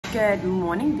Good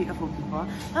morning, beautiful people,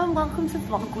 and welcome to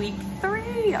vlog week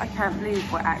 3. I can't believe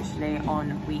we're actually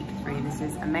on week 3. This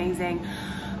is amazing.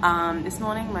 This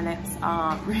morning my lips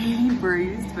are really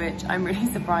bruised, which I'm really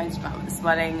surprised about. The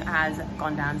swelling has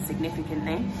gone down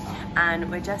significantly,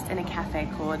 and we're just in a cafe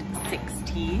called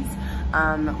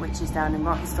xxxx, which is down in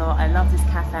Rockstall. I love this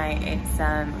cafe. It's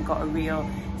got a real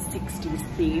 60s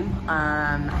theme,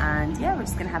 and yeah, we're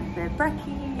just gonna have a bit of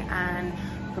brekkie and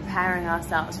preparing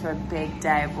ourselves for a big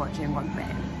day of watching rugby.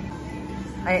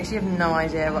 I actually have no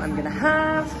idea what I'm gonna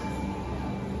have.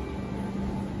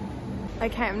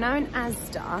 Okay, I'm now in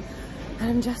Asda and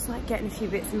I'm just like getting a few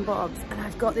bits and bobs, and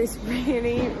I've got this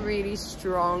really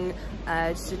strong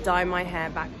urge to dye my hair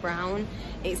back brown.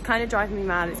 It's kind of driving me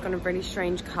mad. It's got a really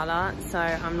strange color, so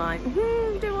I'm like,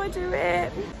 do I do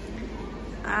it?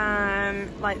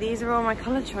 Like, these are all my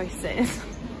color choices.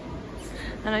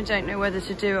 And I don't know whether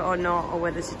to do it or not, or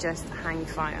whether to just hang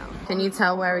fire. Can you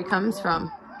tell where he comes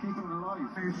from?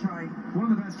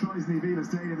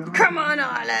 Come on,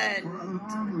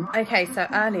 Ireland! Okay, so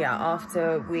earlier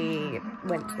after we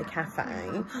went to the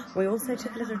cafe, we also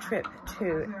took a little trip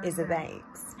to xxxx.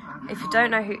 If you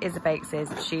don't know who xxxx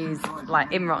is, she's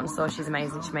like in Rotten, she's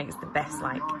amazing. She makes the best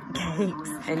like cakes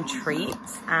and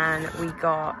treats, and we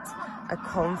got a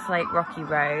cornflake Rocky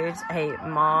Road, a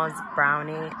Mars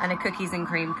brownie, and a cookies and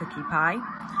cream cookie pie.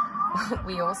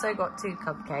 We also got 2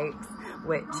 cupcakes,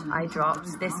 which I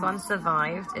dropped. This one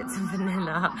survived. It's a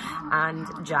vanilla and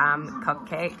jam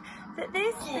cupcake. But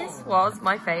this was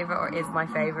my favorite, or is my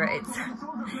favorite. It's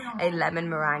a lemon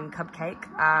meringue cupcake.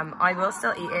 I will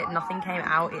still eat it. Nothing came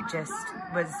out. It just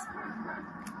was,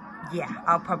 yeah,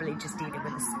 I'll probably just eat it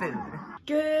with a spoon.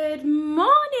 Good morning.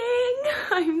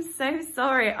 I'm so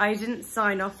sorry I didn't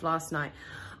sign off last night.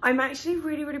 I'm actually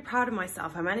really proud of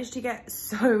myself. I managed to get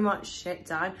so much shit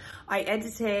done. I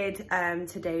edited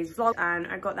today's vlog and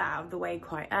I got that out of the way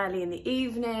quite early in the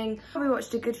evening. We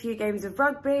watched a good few games of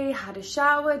rugby, had a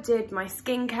shower, did my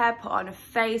skincare, put on a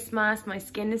face mask. My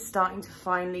skin is starting to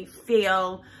finally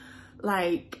feel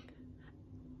like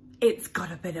it's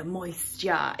got a bit of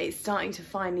moisture. It's starting to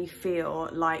finally feel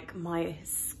like my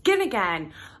skin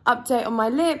again. Update on my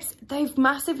lips, they've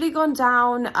massively gone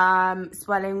down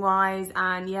swelling wise,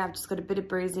 and yeah, I've just got a bit of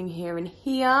bruising here and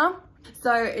here.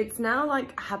 So it's now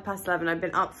like 11:30. I've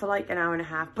been up for like an hour and a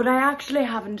half, but I actually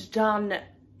haven't done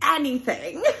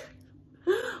anything,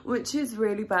 which is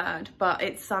really bad. But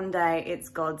it's Sunday, it's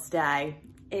God's day.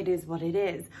 It is what it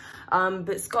is.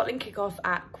 But Scotland kick off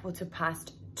at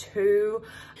 2:15.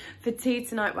 For tea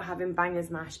tonight, we're having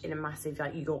bangers mash in a massive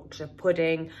like Yorkshire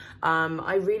pudding.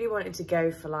 I really wanted to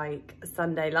go for like a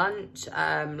Sunday lunch,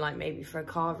 like maybe for a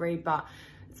carvery, but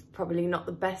it's probably not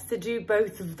the best to do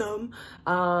both of them.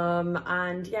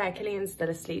 And yeah, Killian's still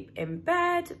asleep in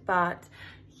bed, but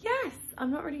yes,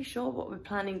 I'm not really sure what we're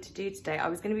planning to do today. I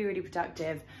was going to be really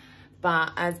productive,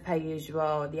 but as per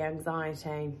usual, the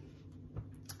anxiety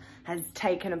has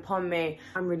taken upon me.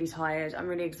 I'm really tired, I'm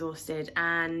really exhausted,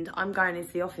 and I'm going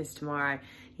into the office tomorrow.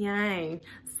 Yay.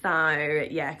 So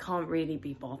yeah, can't really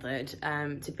be bothered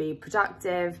to be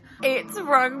productive. It's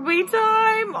rugby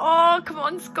time. Oh, come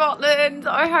on, Scotland.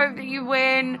 I hope that you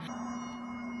win.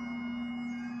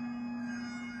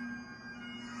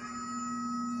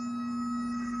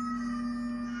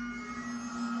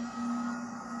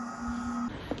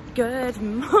 Good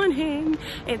morning,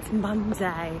 it's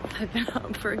Monday. I've been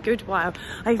up for a good while.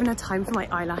 I even had time for my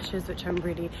eyelashes, which I'm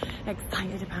really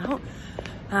excited about.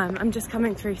 I'm just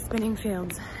coming through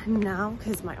Spinningfields now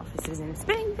because my office is in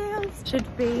Spinningfields.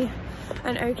 Should be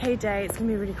an okay day. It's gonna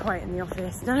be really quiet in the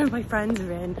office. None of my friends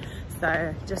are in,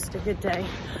 so just a good day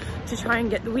to try and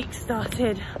get the week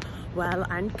started well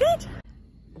and good.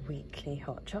 Weekly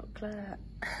hot chocolate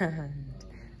and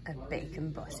a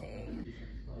bacon butty.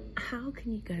 How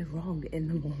can you go wrong in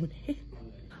the morning?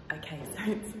 Okay,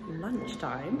 so it's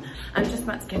lunchtime. I'm just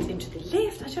about to get into the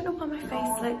lift. I don't know why my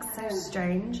face looks so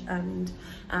strange. And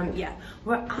yeah,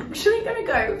 we're actually gonna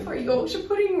go for a Yorkshire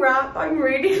pudding wrap. I'm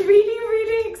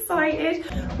really excited.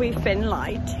 We've been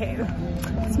lied to.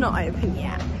 It's not open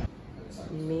yet.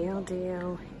 Meal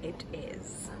deal it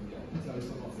is.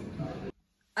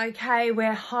 Okay,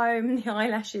 we're home. The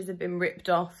eyelashes have been ripped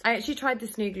off. I actually tried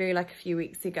this new glue like a few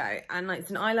weeks ago, and like it's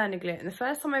an eyeliner glue, and the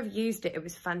first time I've used it, it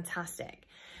was fantastic.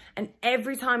 And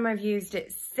every time I've used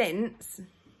it since,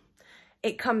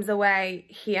 it comes away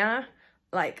here,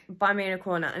 like by me in a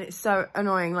corner, and it's so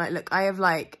annoying. Like, look, I have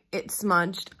like it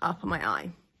smudged up on my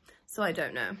eye. So I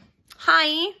don't know.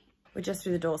 Hi. We're just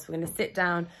through the door, so we're gonna sit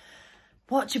down,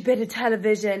 watch a bit of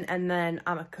television, and then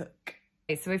I'm a cook.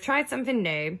 Okay, so we've tried something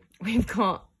new. We've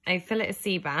got a fillet of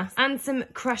sea bass and some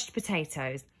crushed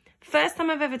potatoes. First time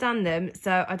I've ever done them,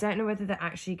 so I don't know whether they're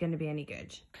actually going to be any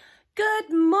good.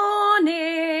 Good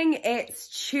morning,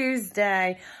 it's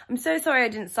Tuesday. I'm so sorry I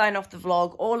didn't sign off the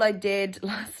vlog. All I did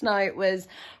last night was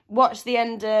watch the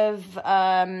end of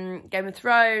Game of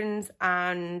Thrones,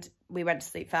 and we went to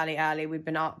sleep fairly early. We've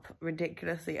been up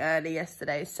ridiculously early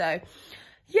yesterday, so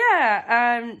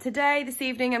yeah, this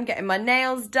evening I'm getting my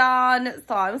nails done,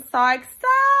 so I'm so excited.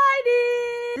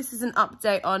 This is an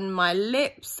update on my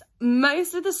lips.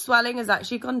 Most of the swelling has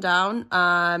actually gone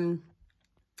down,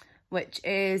 which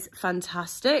is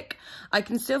fantastic. I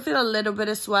can still feel a little bit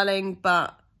of swelling,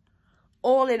 but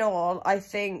all in all, I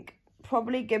think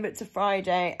probably give it to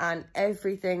Friday and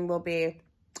everything will be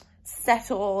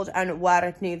settled and where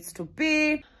it needs to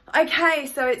be. Okay,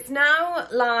 so it's now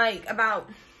like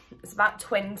it's about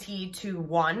 20 to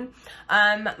 1.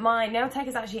 My nail tech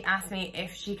has actually asked me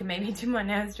if she can maybe do my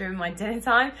nails during my dinner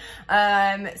time.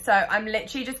 So I'm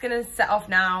literally just gonna set off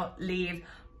now, leave,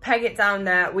 peg it down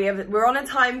there. We're on a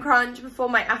time crunch before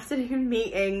my afternoon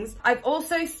meetings. I've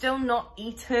also still not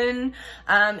eaten,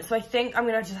 so I think I'm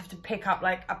gonna just have to pick up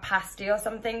like a pasty or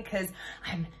something because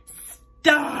I'm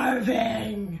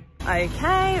starving.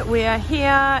 Okay, we are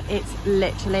here. It's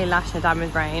literally lashed down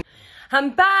with rain.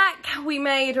 I'm back. We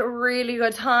made a really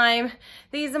good time.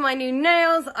 These are my new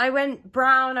nails. I went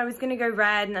brown. I was gonna go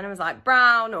red, and then I was like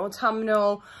brown,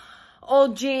 autumnal,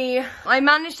 orgy. I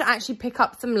managed to actually pick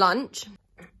up some lunch.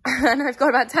 And I've got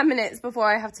about 10 minutes before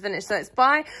I have to finish. So it's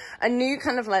by a new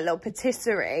kind of like little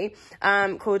patisserie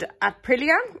called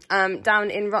Aprilia down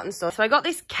in Rawtenstall. So I got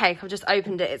this cake. I've just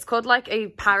opened it. It's called like a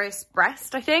Paris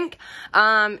Brest, I think.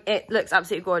 It looks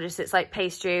absolutely gorgeous. It's like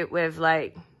pastry with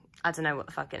like, I don't know what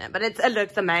the fuck in it, but it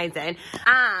looks amazing.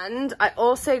 And I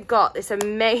also got this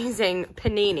amazing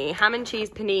panini, ham and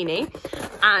cheese panini.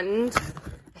 And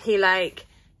he like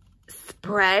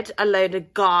spread a load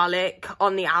of garlic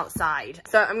on the outside.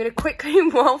 So I'm gonna quickly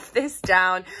wolf this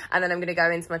down and then I'm gonna go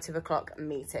into my 2 o'clock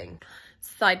meeting.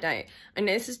 Side note, I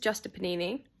know this is just a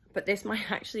panini, but this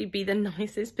might actually be the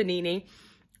nicest panini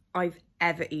I've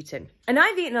ever eaten. And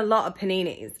I've eaten a lot of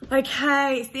paninis.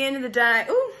 Okay, it's the end of the day.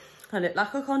 Ooh, I look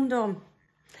like a condom.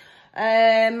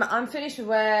 I'm finished with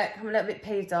work. I'm a little bit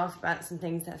peeved off about some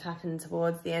things that have happened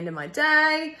towards the end of my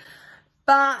day,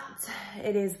 but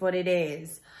it is what it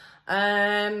is.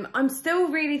 I'm still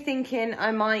really thinking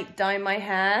I might dye my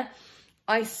hair.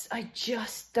 I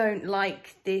just don't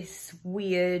like this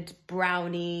weird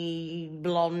brownie,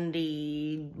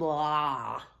 blondie,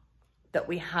 blah, that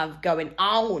we have going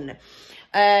on.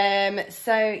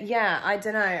 So yeah, I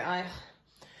don't know.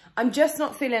 I'm just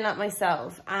not feeling like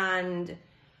myself. And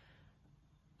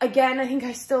again, I think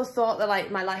I still thought that like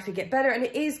my life would get better, and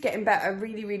it is getting better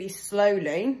really, really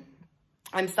slowly.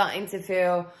 I'm starting to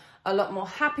feel a lot more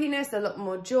happiness, a lot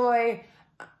more joy,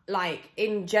 like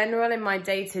in general in my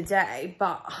day-to-day,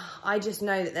 but I just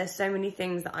know that there's so many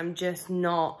things that I'm just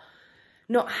not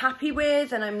happy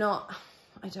with, and I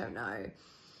don't know.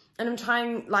 And I'm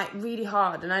trying like really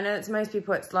hard, and I know that to most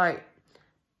people it's like,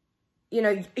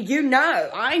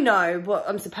 I know what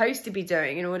I'm supposed to be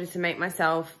doing in order to make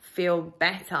myself feel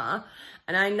better,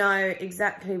 and I know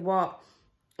exactly what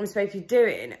I'm supposed to be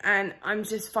doing, and I'm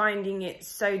just finding it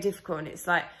so difficult. And it's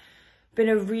like been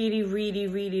a really, really,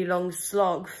 really long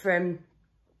slog from,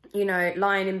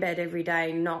 lying in bed every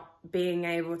day, not being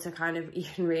able to kind of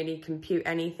even really compute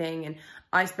anything. And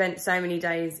I spent so many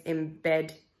days in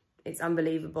bed, it's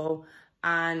unbelievable.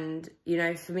 And,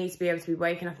 for me to be able to be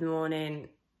waking up in the morning,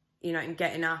 and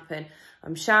getting up, and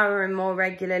I'm showering more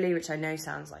regularly, which I know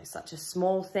sounds like such a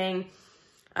small thing.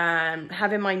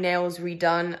 Having my nails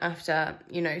redone after,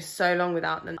 so long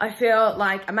without them. I feel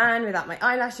like a man without my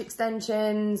eyelash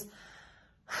extensions.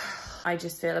 I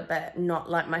just feel a bit not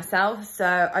like myself.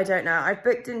 So I don't know. I've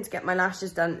booked in to get my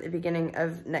lashes done at the beginning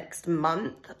of next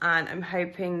month, and I'm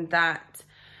hoping that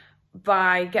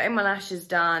by getting my lashes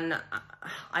done,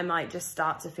 I might just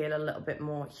start to feel a little bit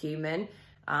more human,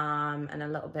 and a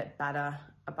little bit better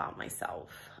about myself.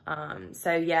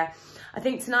 So yeah, I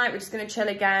think tonight we're just gonna chill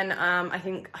again. I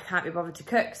think I can't be bothered to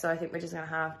cook, so I think we're just gonna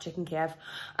have chicken Kiev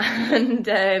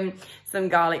and some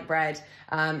garlic bread.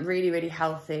 Really, really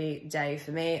healthy day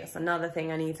for me. It's another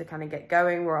thing I need to kind of get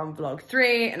going. We're on vlog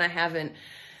 3, and I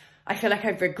feel like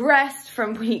I've regressed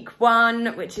from week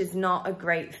 1, which is not a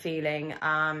great feeling.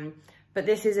 But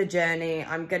this is a journey.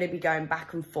 I'm going to be going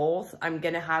back and forth. I'm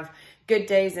going to have good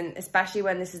days, and especially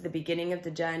when this is the beginning of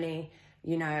the journey,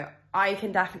 I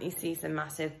can definitely see some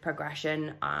massive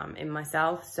progression in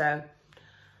myself. So,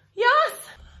 yes!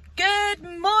 Good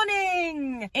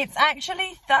morning! It's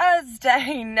actually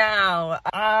Thursday now.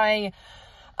 I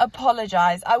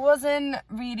apologise. I wasn't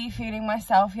really feeling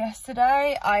myself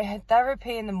yesterday. I had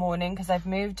therapy in the morning because I've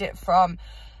moved it from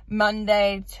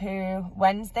Monday to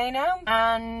Wednesday now,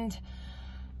 and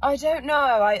I don't know.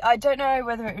 I don't know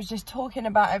whether it was just talking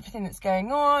about everything that's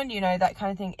going on, you know, that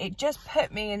kind of thing. It just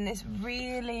put me in this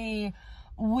really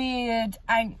weird,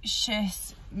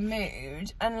 anxious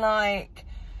mood, and like,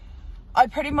 I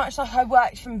pretty much, like, I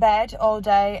worked from bed all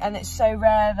day, and it's so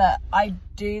rare that I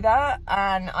do that,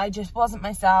 and I just wasn't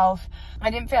myself. I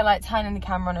didn't feel like turning the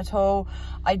camera on at all.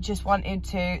 I just wanted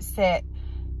to sit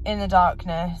in the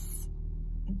darkness,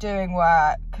 doing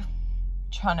work,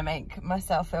 trying to make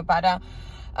myself feel better.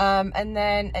 And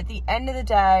then at the end of the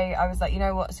day, I was like, you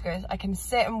know what, screw it. I can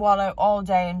sit and wallow all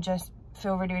day and just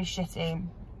feel really, really shitty,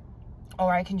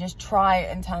 or I can just try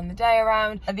and turn the day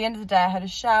around. At the end of the day, I had a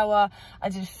shower, I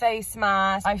did a face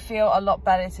mask. I feel a lot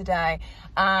better today.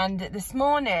 And this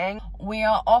morning, we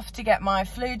are off to get my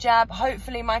flu jab,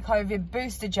 hopefully my COVID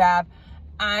booster jab.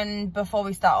 And before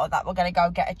we start all that, we're gonna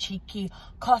go get a cheeky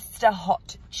Costa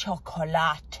hot chocolate.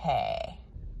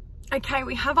 Okay,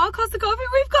 we have our Costa coffee.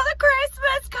 We've got the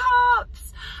Christmas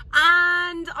cups.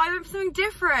 And I went for something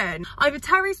different. I have a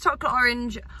Terry's chocolate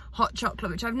orange hot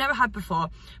chocolate, which I've never had before,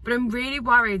 but I'm really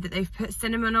worried that they've put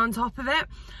cinnamon on top of it.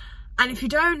 And if you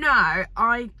don't know,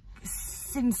 I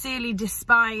sincerely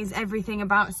despise everything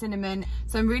about cinnamon.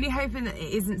 So I'm really hoping that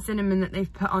it isn't cinnamon that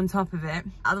they've put on top of it.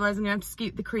 Otherwise I'm gonna have to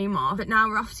scoop the cream off. But now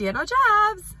we're off to get our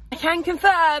jabs. I can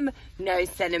confirm, no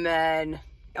cinnamon.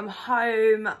 I'm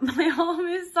home. My arm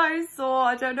is so sore.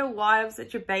 I don't know why I'm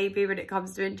such a baby when it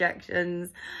comes to injections.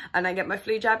 And I get my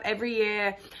flu jab every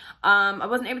year. I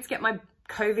wasn't able to get my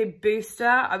COVID booster.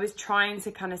 I was trying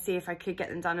to kind of see if I could get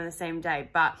them done on the same day,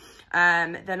 but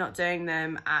they're not doing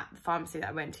them at the pharmacy that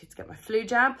I went to get my flu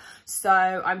jab. So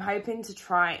I'm hoping to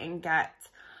try and get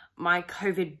my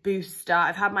COVID booster.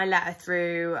 I've had my letter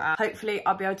through. Hopefully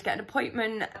I'll be able to get an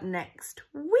appointment next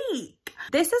week.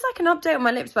 This is like an update on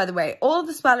my lips, by the way. All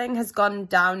the swelling has gone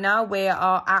down now. We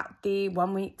are at the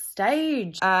 1 week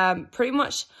stage. Pretty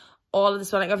much all of the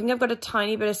swelling. I think I've got a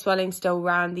tiny bit of swelling still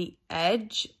around the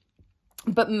edge,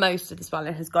 but most of the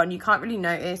swelling has gone. You can't really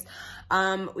notice.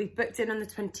 We've booked in on the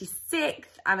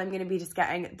 26th, and I'm going to be just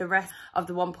getting the rest of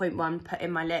the 1.1 put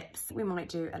in my lips. We might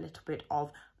do a little bit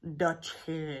of the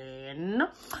chin,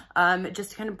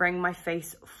 just to kind of bring my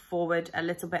face forward a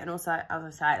little bit. And also, as I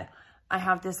said, I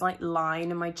have this like line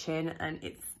in my chin, and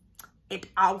it's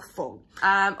awful.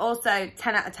 Also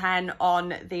 10 out of 10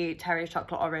 on the Terry's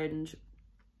chocolate orange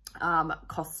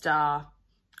Costa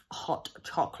hot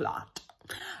chocolate.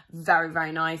 Very,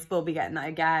 very nice. We'll be getting that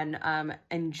again.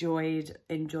 Enjoyed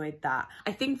that.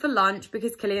 I think for lunch,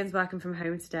 because Killian's working from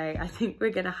home today, I think we're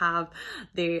gonna have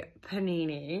the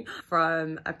panini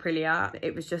from Aprilia.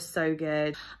 It was just so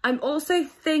good. I'm also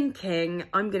thinking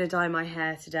I'm gonna dye my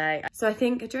hair today. So I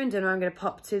think during dinner I'm gonna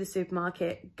pop to the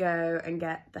supermarket, go and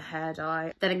get the hair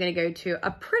dye. Then I'm gonna go to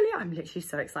Aprilia. I'm literally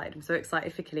so excited. I'm so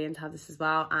excited for Killian to have this as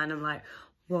well. And I'm like,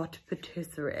 what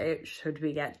patisserie should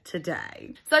we get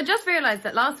today? So I just realised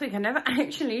that last week I never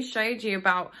actually showed you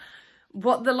about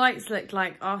what the lights looked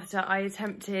like after I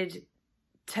attempted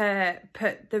to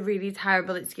put the really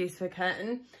terrible excuse for a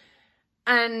curtain.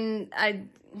 And I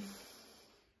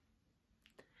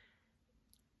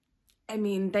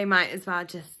mean, they might as well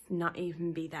just not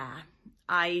even be there.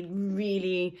 I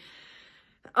really,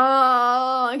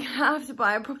 I'm gonna have to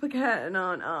buy a proper curtain,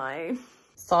 aren't I?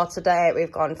 So today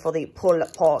we've gone for the pulled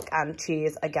pork and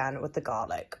cheese again with the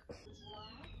garlic.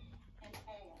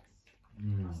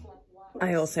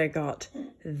 I also got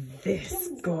this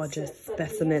gorgeous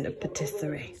specimen of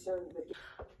patisserie.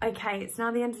 Okay, it's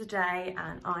now the end of the day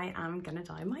and I am gonna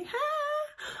dye my hair.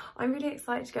 I'm really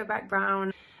excited to go back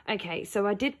brown. Okay, so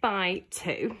I did buy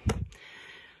 2.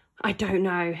 I don't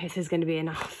know if this is going to be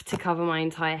enough to cover my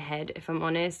entire head, if I'm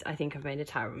honest. I think I've made a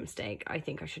terrible mistake. I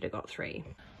think I should have got 3.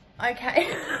 Okay,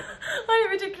 I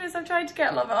look ridiculous. I've tried to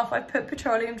get a lot of it off. I've put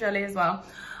petroleum jelly as well.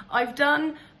 I've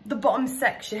done the bottom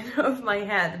section of my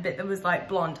hair, the bit that was like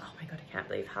blonde. Oh my God, I can't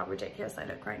believe how ridiculous I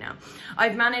look right now.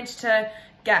 I've managed to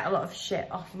get a lot of shit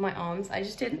off of my arms. I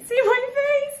just didn't see my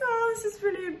face. Oh, this is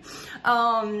brilliant.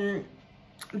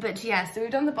 But yeah, so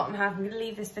we've done the bottom half. I'm gonna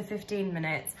leave this for 15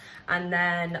 minutes and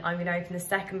then I'm gonna open the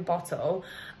second bottle,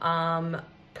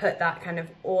 put that kind of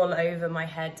all over my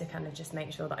head to kind of just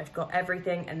make sure that I've got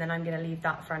everything, and then I'm gonna leave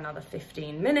that for another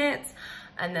 15 minutes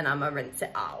and then I'm gonna rinse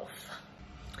it off.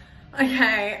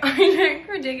 Okay, I look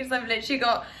ridiculous. I've literally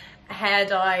got hair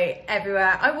dye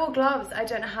everywhere. I wore gloves. I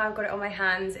don't know how I've got it on my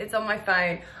hands. It's on my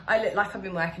phone. I look like I've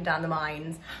been working down the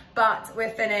mines, but we're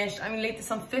finished. I'm gonna leave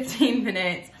this on 15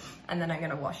 minutes and then I'm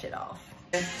gonna wash it off.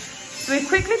 So we've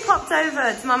quickly popped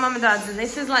over to my mum and dad's, and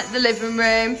this is like the living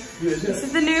room. This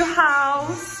is the new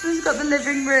house. We've got the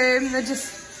living room. They're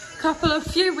just a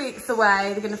few weeks away.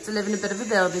 They're gonna have to live in a bit of a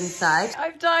building site.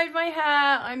 I've dyed my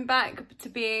hair. I'm back to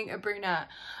being a brunette.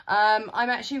 I'm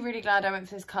actually really glad I went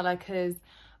for this colour because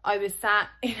I was sat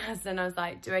in Asda and I was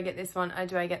like, do I get this one or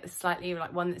do I get the slightly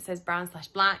like one that says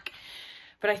brown/black?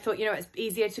 But I thought, you know, it's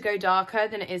easier to go darker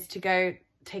than it is to go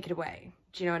take it away.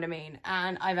 Do you know what I mean?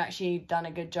 And I've actually done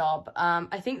a good job.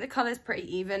 I think the colour's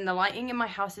pretty even. The lighting in my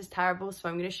house is terrible, so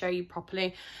I'm going to show you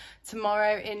properly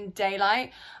tomorrow in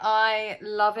daylight. I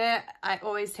love it. It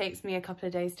always takes me a couple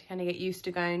of days to kind of get used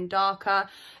to going darker,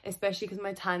 especially because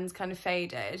my tan's kind of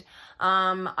faded.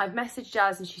 I've messaged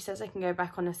Jazz and she says I can go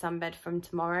back on a sunbed from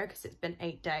tomorrow because it's been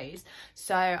 8 days.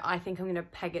 So I think I'm going to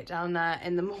peg it down there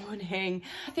in the morning.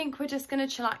 I think we're just going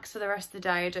to chillax for the rest of the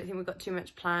day. I don't think we've got too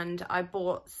much planned. I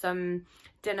bought some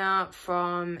dinner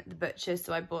from the butcher's,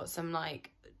 so I bought some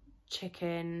like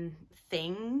chicken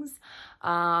things. They're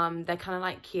kind of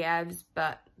like Kievs,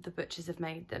 but the butchers have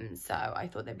made them, so I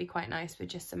thought they'd be quite nice with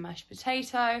just some mashed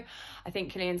potato. I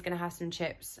think Killian's gonna have some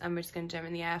chips and we're just gonna do them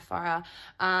in the air fryer.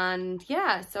 And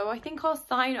yeah, so I think I'll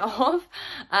sign off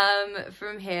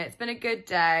from here. It's been a good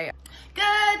day.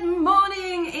 Good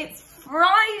morning, it's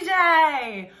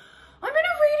Friday. I'm in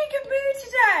a really good mood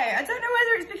today. I don't know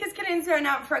whether it's because Killian's going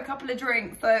out for a couple of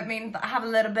drinks, so it means that I have a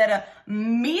little bit of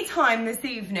me time this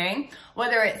evening.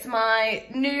 Whether it's my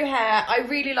new hair, I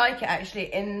really like it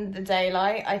actually in the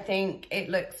daylight. I think it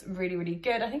looks really, really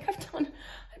good. I think I've done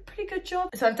a pretty good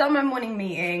job. So I've done my morning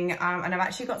meeting and I've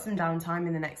actually got some downtime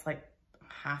in the next like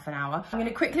half an hour. I'm gonna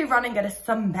quickly run and get a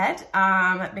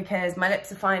sunbed because my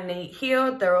lips are finally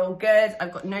healed. They're all good.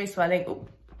 I've got no swelling. Ooh,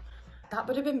 that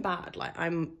would have been bad. Like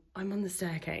I'm on the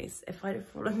staircase. If I'd have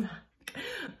fallen back,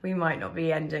 we might not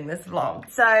be ending this vlog.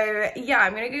 So yeah,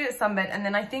 I'm gonna go get a sunbed, and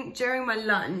then I think during my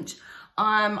lunch,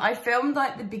 I filmed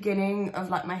like the beginning of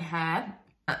like my hair.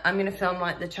 I'm gonna film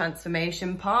like the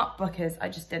transformation part because I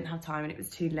just didn't have time and it was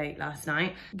too late last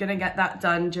night. Gonna get that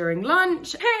done during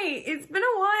lunch. Hey, it's been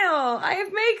a while. I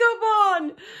have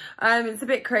makeup on. It's a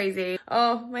bit crazy.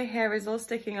 Oh, my hair is all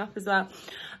sticking up as well.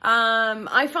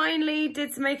 I finally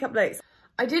did some makeup looks.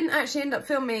 I didn't actually end up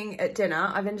filming at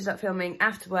dinner. I've ended up filming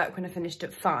after work when I finished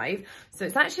at 5. So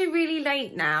it's actually really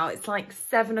late now. It's like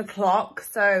 7 o'clock.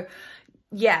 So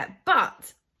yeah,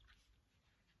 but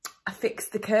I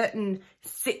fixed the curtain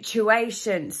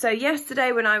situation. So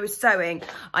yesterday when I was sewing,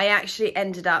 I actually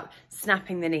ended up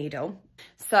snapping the needle.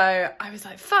 So I was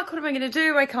like, fuck, what am I gonna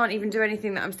do? I can't even do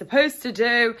anything that I'm supposed to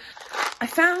do. I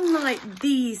found like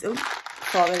these, oh,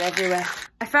 falling everywhere.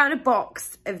 I found a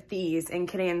box of these in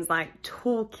Killian's like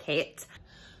toolkit.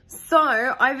 So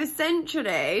I've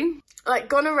essentially like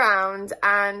gone around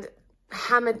and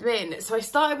hammered them in. So I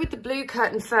started with the blue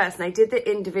curtain first and I did it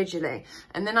individually.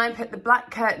 And then I put the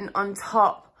black curtain on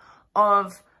top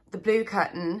of the blue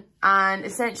curtain and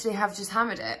essentially have just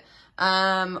hammered it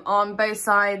on both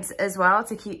sides as well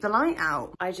to keep the light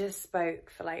out. I just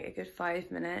spoke for like a good 5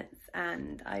 minutes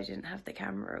and I didn't have the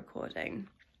camera recording.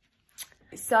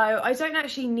 So I don't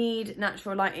actually need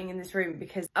natural lighting in this room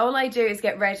because all I do is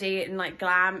get ready and like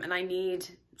glam, and I need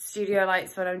studio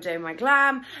lights when I'm doing my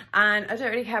glam, and I don't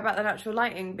really care about the natural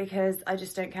lighting because I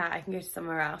just don't care. I can go to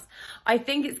somewhere else. I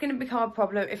think it's going to become a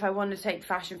problem if I want to take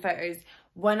fashion photos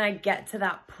when I get to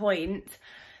that point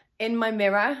in my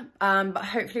mirror, but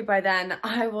hopefully by then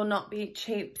I will not be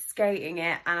cheap skating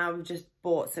it and I've just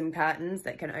bought some curtains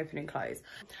that can open and close.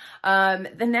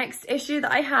 The next issue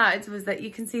that I had was that you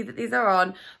can see that these are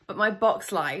on, but my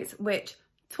box light, which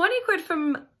 20 quid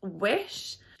from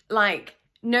Wish, like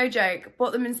no joke,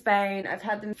 bought them in Spain. I've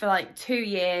had them for like 2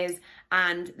 years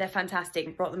and they're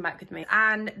fantastic. Brought them back with me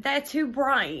and they're too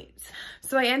bright.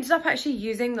 So I ended up actually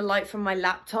using the light from my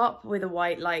laptop with a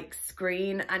white like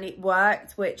screen and it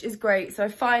worked, which is great. So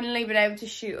I've finally been able to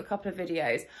shoot a couple of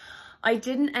videos. I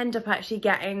didn't end up actually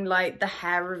getting like the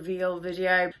hair reveal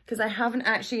video because I haven't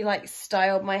actually like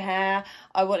styled my hair.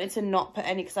 I wanted to not put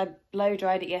any because I blow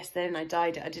dried it yesterday and I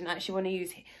dyed it. I didn't actually want to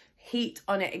use heat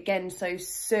on it again so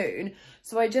soon.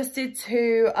 So I just did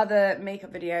 2 other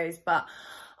makeup videos, but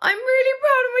I'm really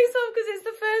proud of myself because it's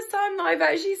the first time that I've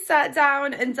actually sat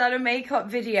down and done a makeup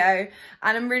video,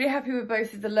 and I'm really happy with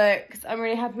both of the looks. I'm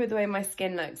really happy with the way my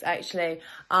skin looks actually.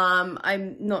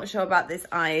 I'm not sure about this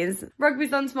eyes.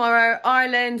 Rugby's on tomorrow,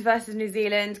 Ireland versus New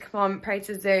Zealand. Come on, pray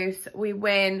to Zeus, we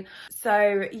win.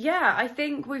 So yeah, I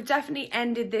think we've definitely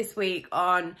ended this week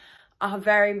on a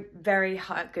very, very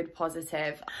good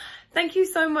positive. Thank you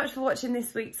so much for watching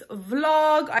this week's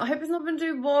vlog. I hope it's not been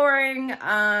too boring,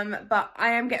 but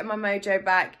I am getting my mojo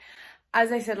back.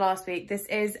 As I said last week, this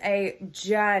is a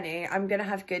journey. I'm going to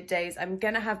have good days. I'm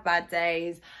going to have bad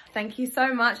days. Thank you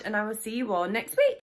so much, and I will see you all next week.